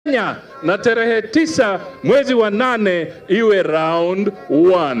na tarehe 9 mwezi wa 8 iwe round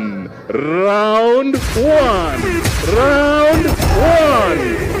 1. Round 1. Round 1.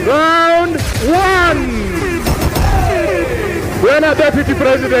 Round 1. Bwana Deputy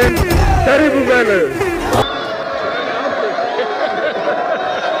President, karibu mbele.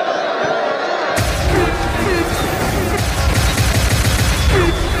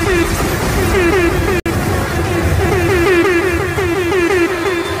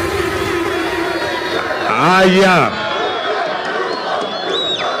 Aya.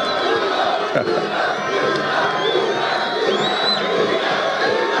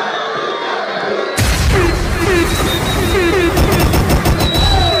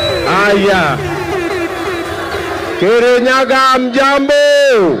 Aya. Kirinyaga mjambo.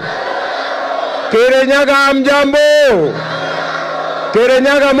 Kirinyaga mjambo.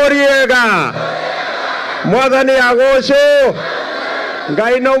 Kirinyaga muriega. Mwathani agosho.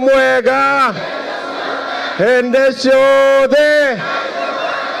 Ngai no mwega. Hende ciothe.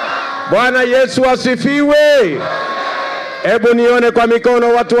 Bwana Yesu asifiwe. Hebu nione kwa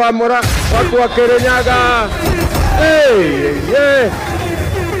mikono watu wa Kirinyaga.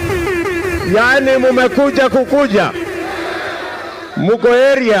 Yaani mumekuja kukuja. Muko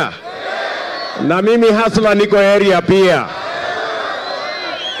area. Na mimi hasla niko area pia.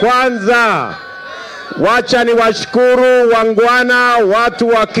 Kwanza wacha ni washukuru wangwana watu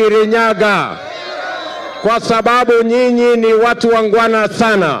wa Kirinyaga, kwa sababu nyinyi ni watu wangwana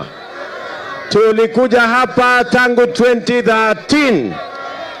sana. Tulikuja hapa tangu 2013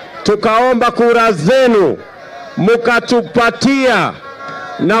 tukaomba kura zenu, mukatupatia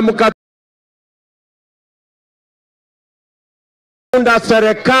na mukatunda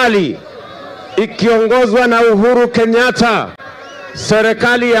serikali ikiongozwa na Uhuru Kenyatta,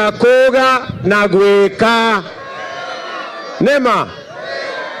 serikali ya koga na gweka nema.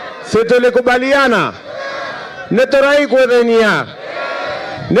 Situlikubaliana netorai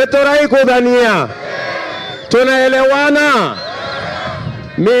kudhania tunaelewana.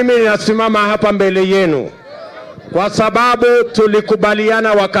 Mimi nasimama hapa mbele yenu kwa sababu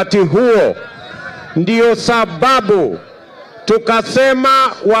tulikubaliana wakati huo. Ndiyo sababu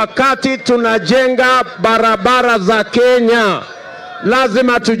tukasema wakati tunajenga barabara za Kenya,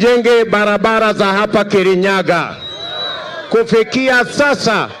 lazima tujenge barabara za hapa Kirinyaga. Kufikia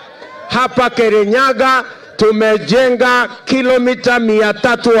sasa hapa Kirinyaga tumejenga kilomita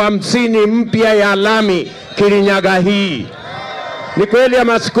 350 mpya ya lami Kirinyaga hii. Ni kweli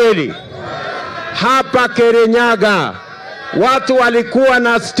ama si kweli? Hapa Kirinyaga watu walikuwa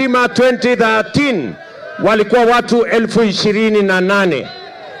na stima 2013 walikuwa watu 28,000,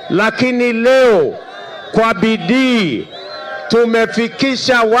 lakini leo kwa bidii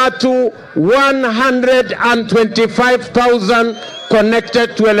tumefikisha watu 125,000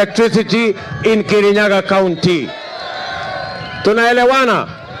 connected to electricity in Kirinyaga County. Tunaelewana?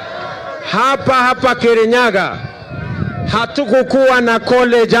 Hapa Kirinyaga hatukukuwa na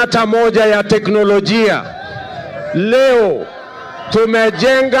college hata moja ya teknolojia. Leo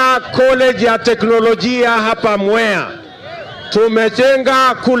tumejenga college ya teknolojia hapa Mwea.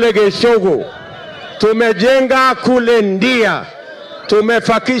 Tumejenga kule Geshogo. Tumejenga kule Ndia.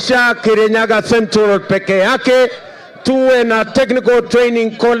 Tumefakisha Kirinyaga Central peke yake. Tuwe na technical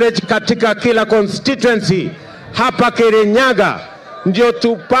training college katika kila constituency hapa Kirinyaga, ndio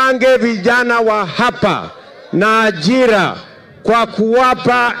tupange vijana wa hapa na ajira kwa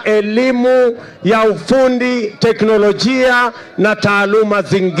kuwapa elimu ya ufundi, teknolojia na taaluma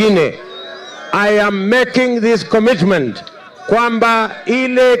zingine. I am making this commitment kwamba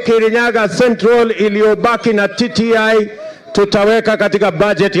ile Kirinyaga Central iliyobaki na TTI tutaweka katika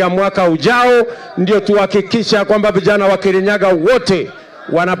budget ya mwaka ujao, ndio tuhakikisha kwamba vijana wa Kirinyaga wote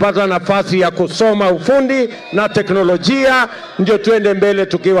wanapata nafasi ya kusoma ufundi na teknolojia, ndio tuende mbele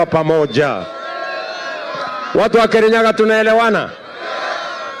tukiwa pamoja. Watu wa Kirinyaga tunaelewana?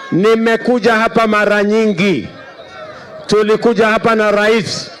 Nimekuja hapa mara nyingi. Tulikuja hapa na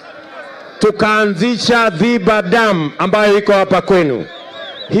rais, tukaanzisha Dhiba Dam ambayo iko hapa kwenu.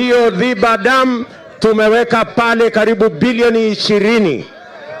 Hiyo Dhiba Dam tumeweka pale karibu bilioni 20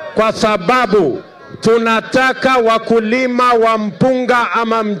 kwa sababu tunataka wakulima wa mpunga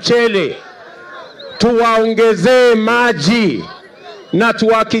ama mchele tuwaongezee maji na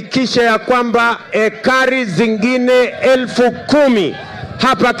tuhakikishe ya kwamba ekari zingine 10,000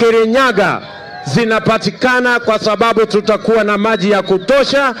 hapa Kirinyaga zinapatikana, kwa sababu tutakuwa na maji ya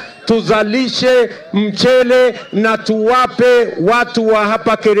kutosha tuzalishe mchele na tuwape watu wa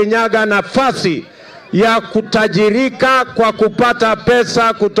hapa Kirinyaga nafasi ya kutajirika kwa kupata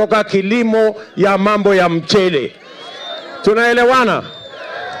pesa kutoka kilimo ya mambo ya mchele. Tunaelewana?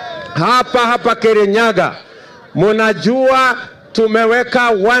 hapa Kirinyaga, munajua tumeweka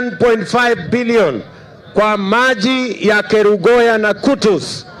 1.5 billion kwa maji ya Kerugoya na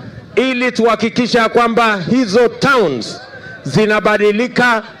Ruto'S ili tuhakikisha kwamba hizo towns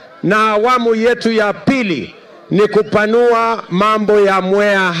zinabadilika, na awamu yetu ya pili ni kupanua mambo ya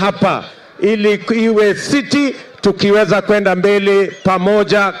Mwea hapa ili iwe city, tukiweza kwenda mbele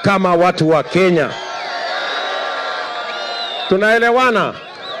pamoja kama watu wa Kenya. Tunaelewana?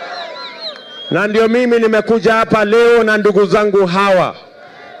 Na ndio mimi nimekuja hapa leo na ndugu zangu hawa,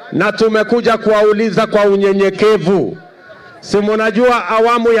 na tumekuja kuwauliza kwa unyenyekevu. Si mnajua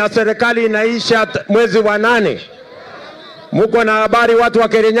awamu ya serikali inaisha mwezi wa 8? Muko na habari watu wa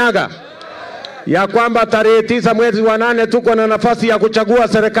Kirinyaga ya kwamba tarehe 9 mwezi wa 8 tuko na nafasi ya kuchagua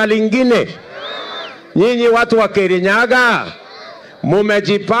serikali ingine? Nyinyi watu wa Kirinyaga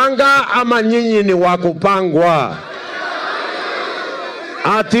mumejipanga ama nyinyi ni wakupangwa?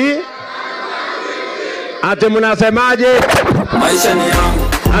 Ati mnasemaje? Maisha ni yangu.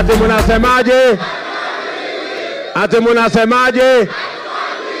 Ati mnasemaje? Ati mnasemaje?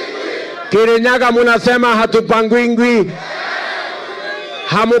 Kirinyaga mnasema hatupangwingwi.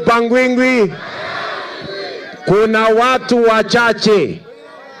 Hamupangwingwi. Kuna watu wachache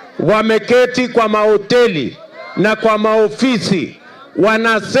wameketi kwa mahoteli na kwa maofisi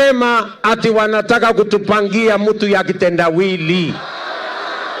wanasema ati wanataka kutupangia mtu ya kitendawili.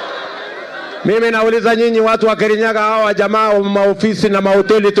 Mimi nauliza nyinyi watu wa Kirinyaga, hawa jamaa wa maofisi na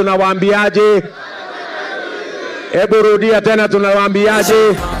mahoteli tunawaambiaje? Hebu rudia tena,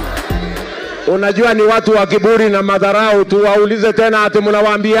 tunawaambiaje? Unajua ni watu wa kiburi na madharau, tuwaulize tena ati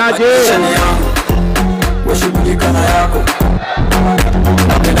mnawaambiaje? Washughulika na yako.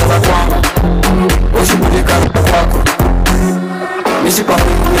 Napenda za kwangu. Washughulika na kwako. Misipa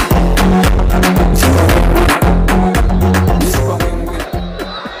mwingi.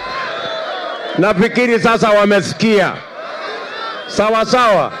 Nafikiri sasa wamesikia. Sawa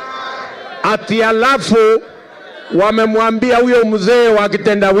sawa. Ati alafu wamemwambia huyo mzee wa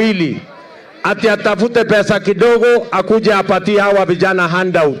kitendawili ati atafute pesa kidogo akuje apatie hawa vijana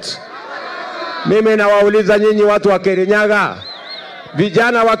handouts. Mimi nawauliza nyinyi watu wa Kirinyaga,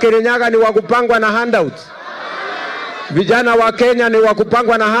 vijana wa Kirinyaga ni wakupangwa na handouts? Vijana wa Kenya ni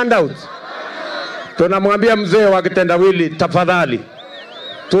wakupangwa na handouts? Tunamwambia mzee wa kitendawili, tafadhali,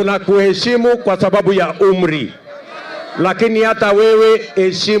 tunakuheshimu kwa sababu ya umri, lakini hata wewe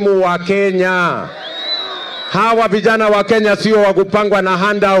heshimu wa Kenya. Hawa vijana wa Kenya sio wakupangwa na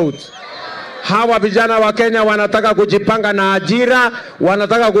handouts. Hawa vijana wa Kenya wanataka kujipanga na ajira,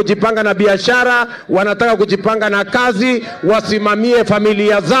 wanataka kujipanga na biashara, wanataka kujipanga na kazi, wasimamie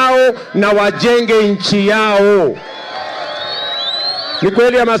familia zao na wajenge nchi yao. Ni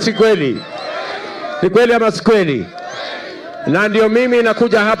kweli ama si kweli? Ni kweli ama si kweli? Na ndio mimi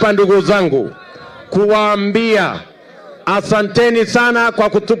nakuja hapa ndugu zangu kuwaambia asanteni sana kwa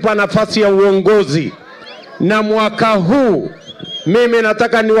kutupa nafasi ya uongozi. Na mwaka huu mimi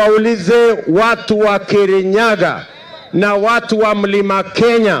nataka niwaulize watu wa Kirinyaga na watu wa Mlima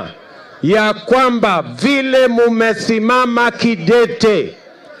Kenya ya kwamba vile mumesimama kidete,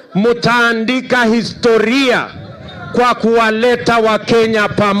 mutaandika historia kwa kuwaleta wa Kenya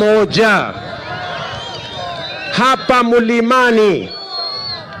pamoja. Hapa mlimani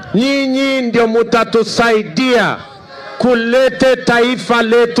nyinyi ndio mutatusaidia kulete taifa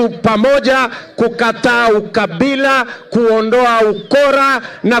letu pamoja, kukataa ukabila, kuondoa ukora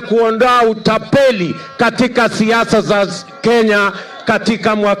na kuondoa utapeli katika siasa za Kenya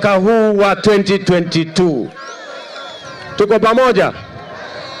katika mwaka huu wa 2022. Tuko pamoja?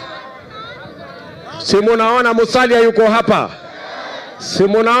 Si munaona Musalia yuko hapa? Si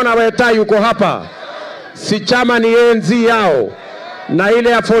munaona Weta yuko hapa? Si chama ni enzi yao na ile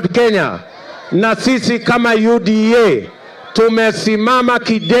ya Ford Kenya, na sisi kama UDA tumesimama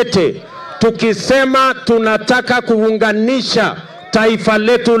kidete tukisema tunataka kuunganisha taifa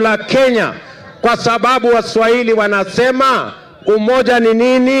letu la Kenya, kwa sababu Waswahili wanasema umoja ni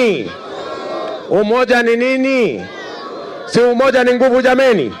nini? Umoja ni nini? Si umoja ni nguvu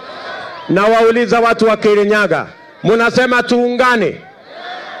jameni? Na wauliza watu wa Kirinyaga, munasema tuungane?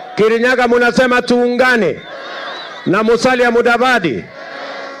 Kirinyaga munasema tuungane na Musalia Mudavadi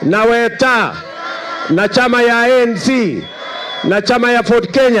na Weta na chama ya ANC na chama ya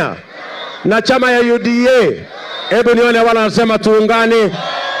Ford Kenya na chama ya UDA? Hebu nione wala wanasema tuungane.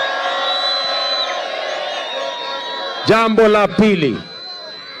 Jambo la pili,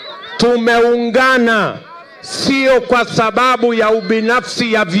 tumeungana sio kwa sababu ya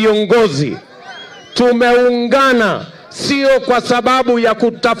ubinafsi ya viongozi. Tumeungana sio kwa sababu ya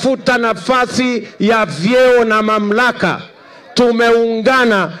kutafuta nafasi ya vyeo na mamlaka.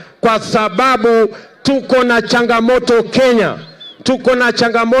 Tumeungana kwa sababu tuko na changamoto Kenya. Tuko na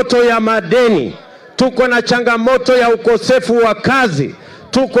changamoto ya madeni, tuko na changamoto ya ukosefu wa kazi,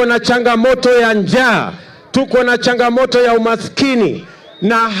 tuko na changamoto ya njaa, tuko na changamoto ya umaskini,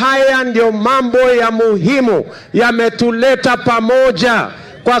 na haya ndio mambo ya muhimu yametuleta pamoja,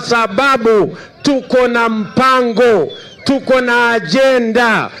 kwa sababu tuko na mpango, tuko na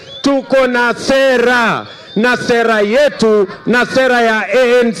ajenda, tuko na sera, na sera yetu na sera ya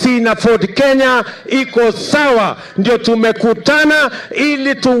ANC na Ford Kenya iko sawa. Ndio tumekutana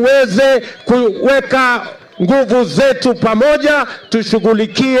ili tuweze kuweka nguvu zetu pamoja,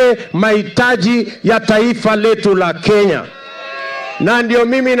 tushughulikie mahitaji ya taifa letu la Kenya. Na ndio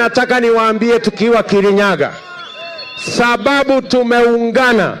mimi nataka niwaambie tukiwa Kirinyaga, sababu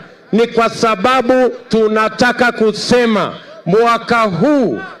tumeungana ni kwa sababu tunataka kusema mwaka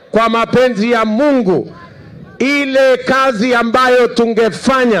huu kwa mapenzi ya Mungu, ile kazi ambayo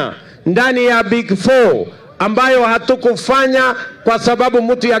tungefanya ndani ya Big Four ambayo hatukufanya kwa sababu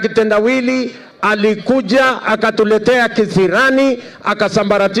mtu ya kitendawili alikuja akatuletea kisirani,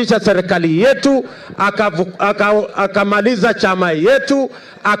 akasambaratisha serikali yetu, akamaliza chama yetu,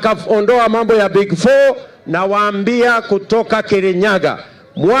 akaondoa mambo ya Big Four. Na waambia kutoka Kirinyaga,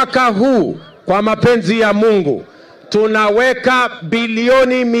 mwaka huu kwa mapenzi ya Mungu tunaweka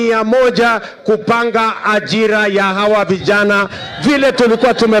bilioni 100 kupanga ajira ya hawa vijana vile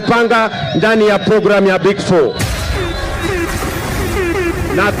tulikuwa tumepanga ndani ya program ya Big Four.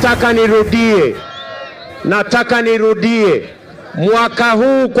 Nataka nirudie mwaka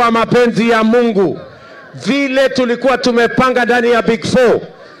huu kwa mapenzi ya Mungu, vile tulikuwa tumepanga ndani ya Big Four,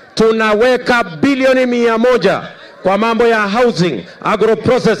 tunaweka bilioni 100 kwa mambo ya housing, agro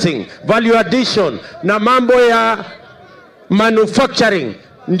processing, value addition na mambo ya manufacturing,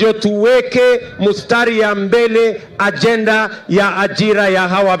 ndio tuweke mstari ya mbele agenda ya ajira ya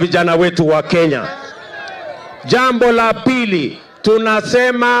hawa vijana wetu wa Kenya. Jambo la pili,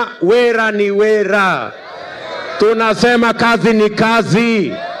 tunasema wera ni wera, tunasema kazi ni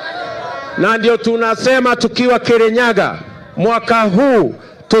kazi, na ndio tunasema tukiwa Kirinyaga mwaka huu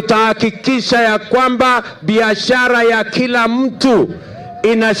tutahakikisha ya kwamba biashara ya kila mtu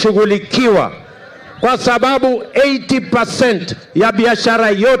inashughulikiwa, kwa sababu 80% ya biashara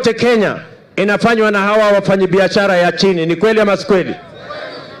yote Kenya inafanywa na hawa wafanyabiashara ya chini. Ni kweli ama si kweli?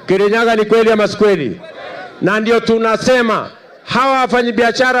 Kirinyaga, ni kweli ama si kweli? Na ndio tunasema hawa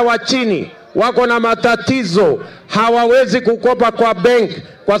wafanyabiashara wa chini wako na matatizo, hawawezi kukopa kwa bank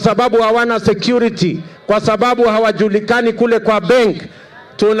kwa sababu hawana security, kwa sababu hawajulikani kule kwa bank.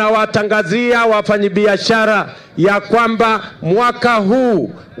 Tunawatangazia wafanyabiashara ya kwamba mwaka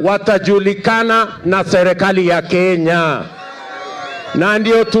huu watajulikana na serikali ya Kenya. Na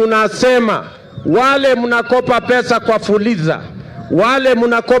ndio tunasema wale mnakopa pesa kwa Fuliza, wale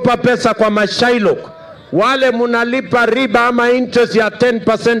mnakopa pesa kwa Mashailok, wale mnalipa riba ama interest ya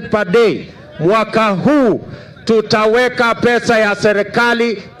 10% per day, mwaka huu tutaweka pesa ya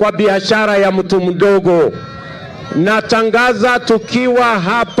serikali kwa biashara ya mtu mdogo. Natangaza tukiwa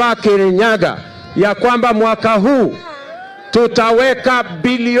hapa Kirinyaga ya kwamba mwaka huu tutaweka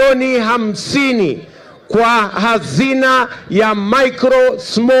bilioni 50 kwa hazina ya micro,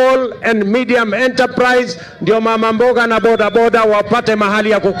 small and medium enterprise, ndio mama mboga na boda boda wapate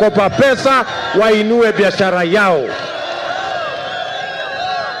mahali ya kukopa pesa, wainue biashara yao.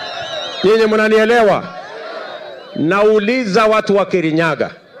 Nyinyi mnanielewa? Nauliza watu wa Kirinyaga,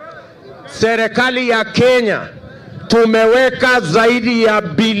 serikali ya Kenya tumeweka zaidi ya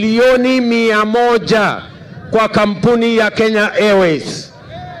bilioni 100 kwa kampuni ya Kenya Airways.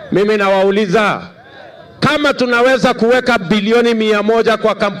 Mimi nawauliza, kama tunaweza kuweka bilioni 100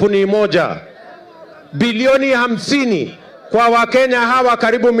 kwa kampuni moja, bilioni 50 kwa Wakenya hawa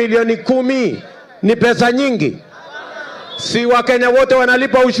karibu milioni 10, ni pesa nyingi? Si Wakenya wote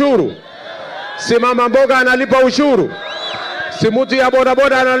wanalipa ushuru? Si mama mboga analipa ushuru? Si mtu ya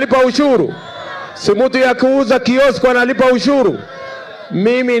bodaboda analipa ushuru? Si mtu ya kuuza kioski analipa ushuru?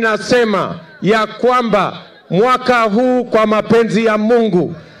 Mimi nasema ya kwamba mwaka huu kwa mapenzi ya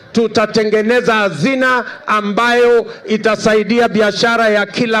Mungu tutatengeneza hazina ambayo itasaidia biashara ya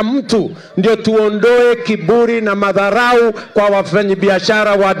kila mtu, ndio tuondoe kiburi na madharau kwa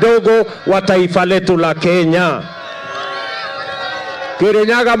wafanyabiashara wadogo wa taifa letu la Kenya.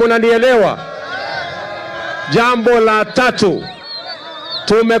 Kirinyaga, mnanielewa? Jambo la tatu,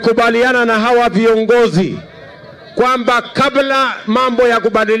 tumekubaliana na hawa viongozi kwamba kabla mambo ya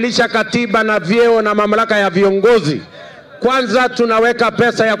kubadilisha katiba na vyeo na mamlaka ya viongozi, kwanza tunaweka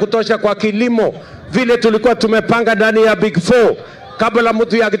pesa ya kutosha kwa kilimo vile tulikuwa tumepanga ndani ya Big Four, kabla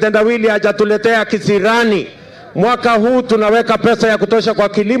mtu ya kitendawili hajatuletea kisirani. Mwaka huu tunaweka pesa ya kutosha kwa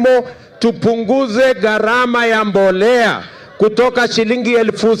kilimo, tupunguze gharama ya mbolea kutoka shilingi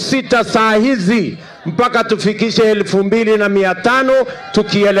 6,000 saa hizi mpaka tufikishe 2,500,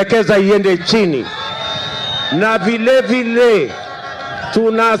 tukielekeza iende chini. Na vile vile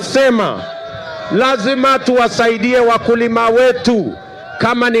tunasema lazima tuwasaidie wakulima wetu,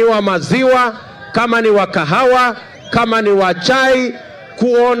 kama ni wa maziwa, kama ni wa kahawa, kama ni wa chai,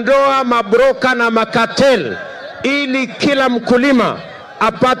 kuondoa mabroka na makatel, ili kila mkulima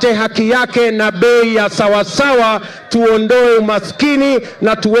apate haki yake na bei ya sawasawa. Tuondoe umaskini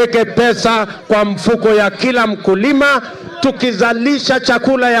na tuweke pesa kwa mfuko ya kila mkulima, tukizalisha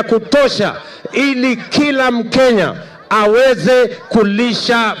chakula ya kutosha ili kila Mkenya aweze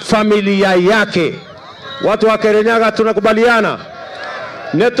kulisha familia yake. Watu wa Kirinyaga tunakubaliana?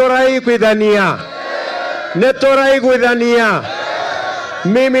 Netorai kuidhania.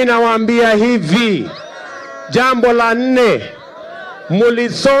 Mimi nawaambia hivi, jambo la 4,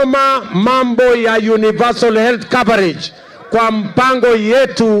 mulisoma mambo ya universal health coverage kwa mpango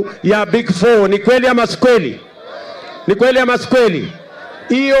yetu ya Big 4. Ni kweli ama si kweli? Ni kweli ama si kweli?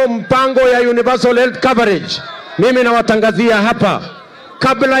 Hiyo mpango ya universal health coverage, mimi nawatangazia hapa,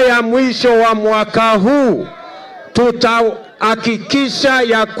 kabla ya mwisho wa mwaka huu tutahakikisha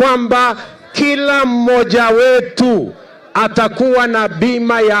ya kwamba kila mmoja wetu atakuwa na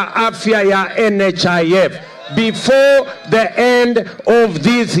bima ya afya ya NHIF before the end of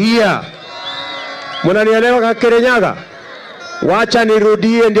this year. Mnanielewa Kirinyaga? Wacha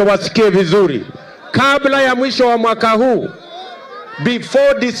nirudie ndio wasikie vizuri. Kabla ya mwisho wa mwaka huu,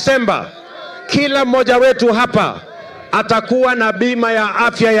 before December, kila mmoja wetu hapa atakuwa na bima ya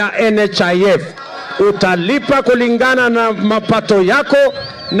afya ya NHIF. Utalipa kulingana na mapato yako,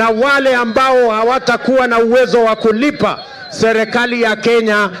 na wale ambao hawatakuwa na uwezo wa kulipa, serikali ya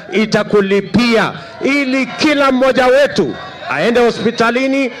Kenya itakulipia, ili kila mmoja wetu aende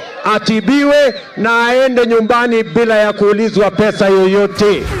hospitalini, atibiwe na aende nyumbani bila ya kuulizwa pesa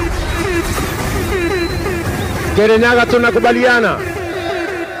yoyote. Kirinyaga tunakubaliana?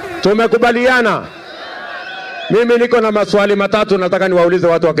 Tumekubaliana. Mimi niko na maswali matatu nataka niwaulize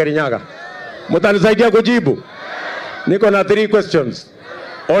watu wa Kirinyaga. Mtanisaidia kujibu? Niko na 3 questions.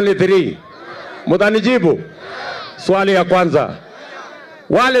 Only 3. Mtanijibu? Swali ya kwanza.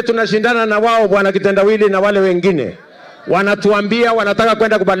 Wale tunashindana na wao bwana Kitendawili na wale wengine, wanatuambia wanataka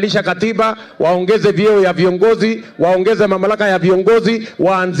kwenda kubadilisha katiba, waongeze vyeo ya viongozi, waongeze mamlaka ya viongozi,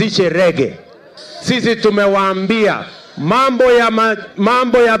 waanzishe rege. Sisi tumewaambia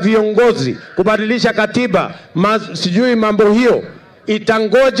mambo ya viongozi kubadilisha katiba, sijui mambo hiyo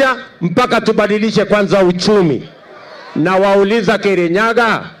itangoja mpaka tubadilishe kwanza uchumi. Na wauliza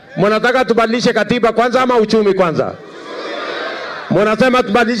Kirinyaga, mnataka tubadilishe katiba kwanza ama uchumi kwanza? Mnasema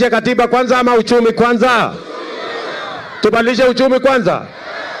tubadilishe katiba kwanza ama uchumi kwanza? Tubadilishe uchumi kwanza,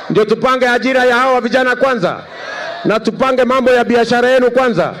 ndio tupange ajira ya hawa vijana kwanza, na tupange mambo ya biashara yenu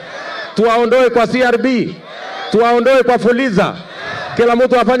kwanza. Tuwaondoe kwa CRB, tuwaondoe kwa Fuliza, kila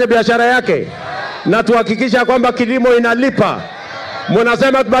mtu afanye biashara yake, na tuhakikisha kwamba kilimo inalipa.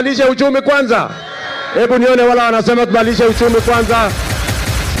 Mnasema tubadilishe uchumi kwanza? Hebu nione wala wanasema tubadilishe uchumi kwanza.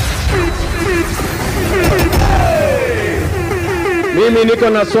 Mimi niko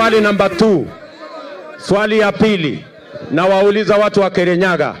na swali namba 2. Swali ya pili, na wauliza watu wa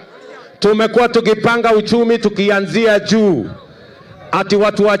Kirinyaga. Tumekuwa tukipanga uchumi tukianzia juu, ati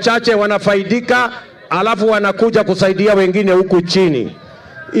watu wachache wanafaidika, alafu wanakuja kusaidia wengine huku chini.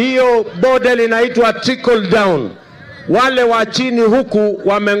 Hiyo model inaitwa trickle down. Wale wa chini huku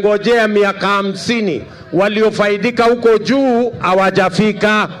wamengojea miaka 50, waliofaidika huko juu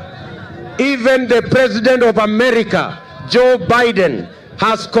hawajafika. Even the President of America, Joe Biden,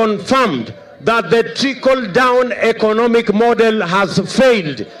 has confirmed that the trickle down economic model has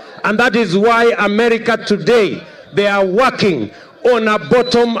failed, and that is why America today, they are working on a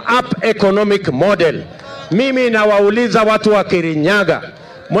bottom up economic model. Mimi nawauliza watu wa Kirinyaga,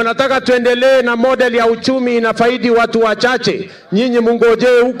 mnataka tuendelee na model ya uchumi inafaidi watu wachache, nyinyi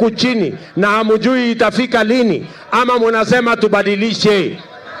mungojee huku chini na hamjui itafika lini, ama mnasema tubadilishe?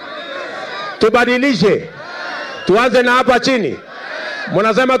 Tubadilishe? Tuanze na hapa chini?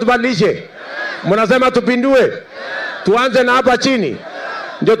 Mnasema tubadilishe? Mnasema tupindue? Tuanze na hapa chini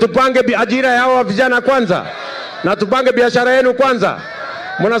ndio tupange ajira ya hawa vijana kwanza, na tupange biashara yenu kwanza?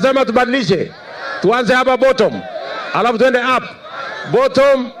 Mnasema tubadilishe? Tuanze hapa bottom, alafu tuende up.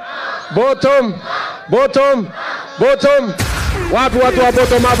 Bottom, bottom, bottom, bottom. Wapi watu wa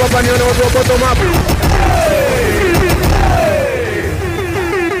bottom up hapa? Nione watu wa bottom up.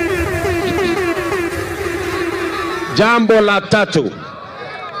 Jambo la tatu,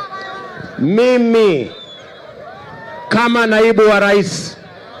 mimi kama naibu wa rais,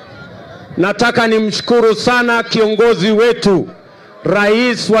 nataka nimshukuru sana kiongozi wetu,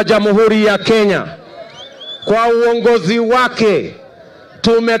 Rais wa Jamhuri ya Kenya. Kwa uongozi wake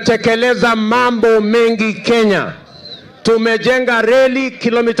tumetekeleza mambo mengi Kenya. Tumejenga reli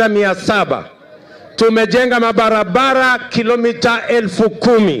kilomita 700. Tumejenga mabarabara kilomita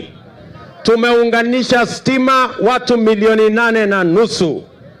 10,000. Tumeunganisha stima watu 8.5 milioni.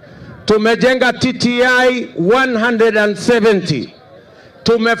 Tumejenga TTI 170.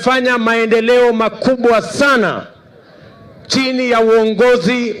 Tumefanya maendeleo makubwa sana chini ya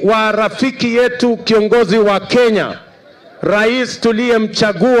uongozi wa rafiki yetu kiongozi wa Kenya, rais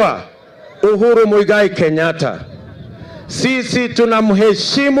tuliyemchagua Uhuru Muigai Kenyatta. Sisi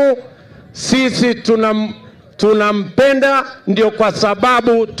tunamheshimu, sisi tunampenda, ndio kwa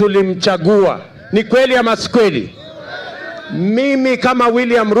sababu tulimchagua. Ni kweli ama si kweli? Mimi kama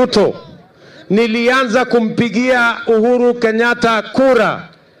William Ruto nilianza kumpigia Uhuru Kenyatta kura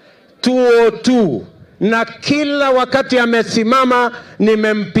 2002, na kila wakati amesimama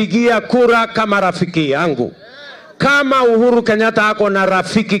nimempigia kura kama rafiki yangu. Kama Uhuru Kenyatta ako na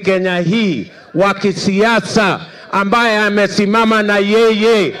rafiki Kenya hii wa kisiasa ambaye amesimama na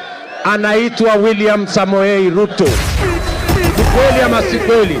yeye, anaitwa William Samoei Ruto. Ni kweli ama si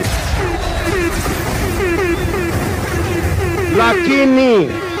kweli?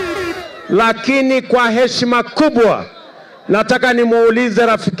 Lakini kwa heshima kubwa nataka nimuulize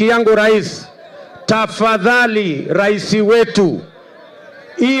rafiki yangu rais, tafadhali rais wetu,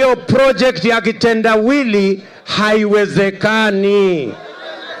 hiyo project ya kitendawili haiwezekani.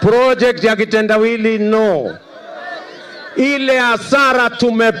 Project ya kitendawili no. Ile hasara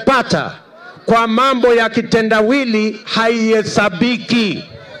tumepata kwa mambo ya kitendawili haihesabiki.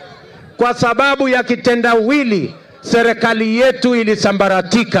 Kwa sababu ya kitendawili serikali yetu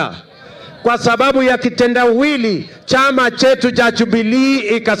ilisambaratika. Kwa sababu ya kitendawili chama chetu cha Jubilee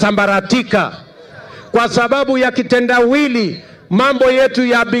ikasambaratika. Kwa sababu ya kitendawili mambo yetu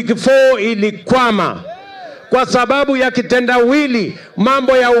ya Big Four ilikwama. Kwa sababu ya kitendawili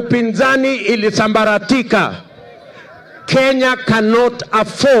mambo ya upinzani ilisambaratika. Kenya cannot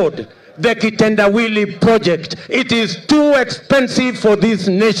afford the kitendawili project. It is too expensive for this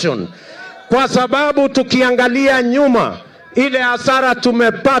nation. Kwa sababu tukiangalia nyuma ile hasara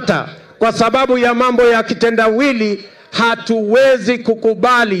tumepata kwa sababu ya mambo ya kitendawili, hatuwezi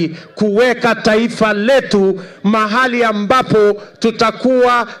kukubali kuweka taifa letu mahali ambapo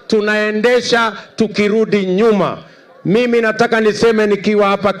tutakuwa tunaendesha tukirudi nyuma. Mimi nataka niseme nikiwa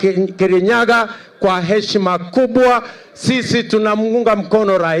hapa Kirinyaga kwa heshima kubwa, sisi tunamuunga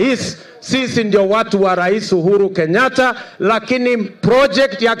mkono rais. Sisi ndio watu wa Rais Uhuru Kenyatta, lakini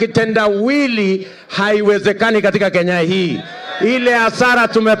project ya kitendawili haiwezekani katika Kenya hii. Ile hasara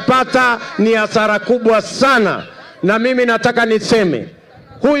tumepata ni hasara kubwa sana. Na mimi nataka niseme,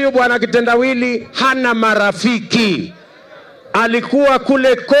 huyu bwana kitendawili hana marafiki. Alikuwa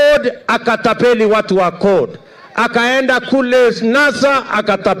kule code akatapeli watu wa code. Akaenda kule NASA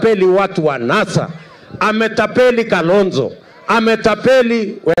akatapeli watu wa NASA. Ametapeli Kalonzo,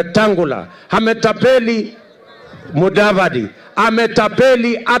 ametapeli Wetangula, ametapeli Mudavadi,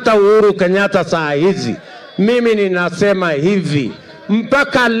 ametapeli hata Uhuru Kenyatta saa hizi. Mimi ninasema hivi,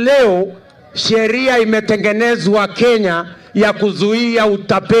 mpaka leo sheria imetengenezwa Kenya ya kuzuia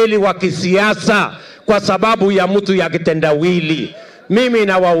utapeli wa kisiasa kwa sababu ya mtu ya kitendawili. Mimi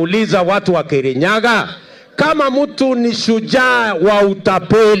nawauliza watu wa Kirinyaga, kama mtu ni shujaa wa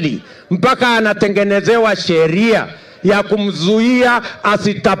utapeli mpaka anatengenezewa sheria ya kumzuia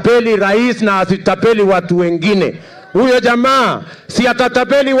asitapeli rais na asitapeli watu wengine, huyo jamaa si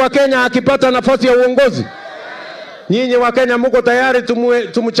atatapeli wa Kenya akipata nafasi ya uongozi? Nyinyi wa Kenya muko tayari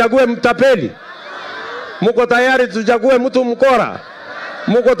tumchague mtapeli? Muko tayari tuchague mtu mkora?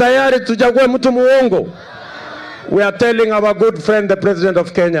 Muko tayari tuchague mtu muongo? We are telling our good friend the President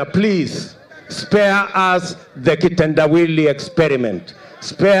of Kenya, please spare us the kitendawili experiment.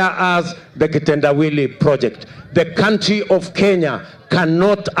 Spare us the kitendawili project. The country of Kenya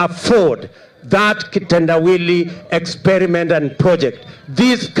cannot afford that kitendawili experiment and project.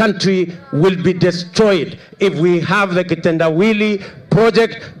 This country will be destroyed if we have the kitendawili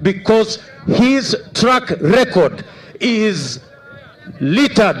project, because his track record is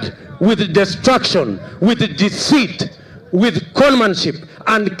littered with destruction, with deceit, with conmanship,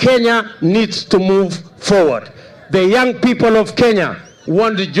 and Kenya needs to move forward. The young people of Kenya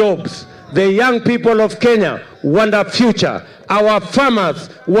want jobs. The young people of Kenya want a future. Our farmers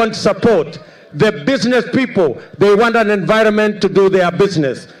want support. The business people, they want an environment to do their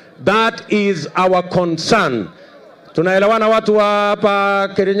business. That is our concern. Tunaelewana watu wa hapa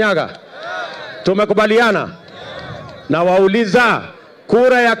Kirinyaga? Tumekubaliana? Na wauliza,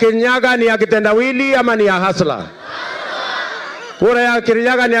 kura ya Kirinyaga ni ya kitendawili ama ni ya hasla? Kura ya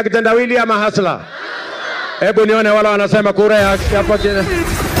Kirinyaga ni ya kitendawili ama hasla? Hebu nione wala wanasema kura ya hapo.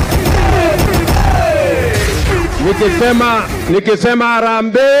 Nikisema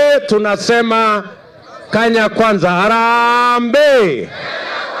harambee, tunasema Kenya kwanza. Harambee!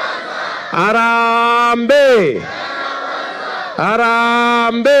 Harambee!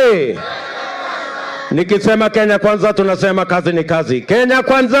 Harambee! Nikisema Kenya kwanza, tunasema kazi ni kazi. Kenya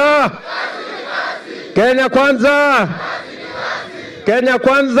kwanza! Kenya kwanza! Kenya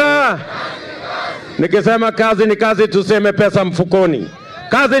kwanza! Nikisema kazi ni kazi, tuseme pesa mfukoni.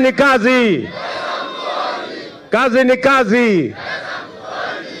 Kazi ni kazi! Kazi ni kazi!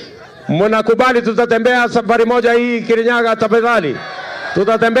 Mnakubali tutatembea safari moja hii Kirinyaga tafadhali?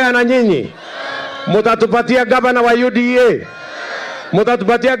 Tutatembea na nyinyi? Mtatupatia gavana wa UDA?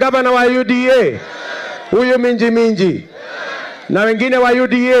 Mtatupatia gavana wa UDA? Huyu minji na wengine wa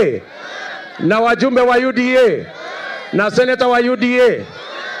UDA na wajumbe wa UDA na seneta wa UDA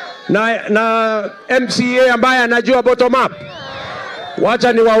na MCA ambaye anajua bottom up.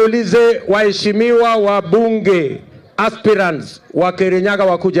 Wacha niwaulize waheshimiwa wabunge aspirants wa Kirinyaga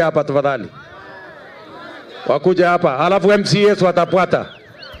wakuja hapa tafadhali. Wakuja hapa, alafu MCAs watafuata.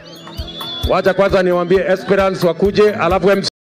 Wacha kwanza niwaambie aspirants wakuje, alafu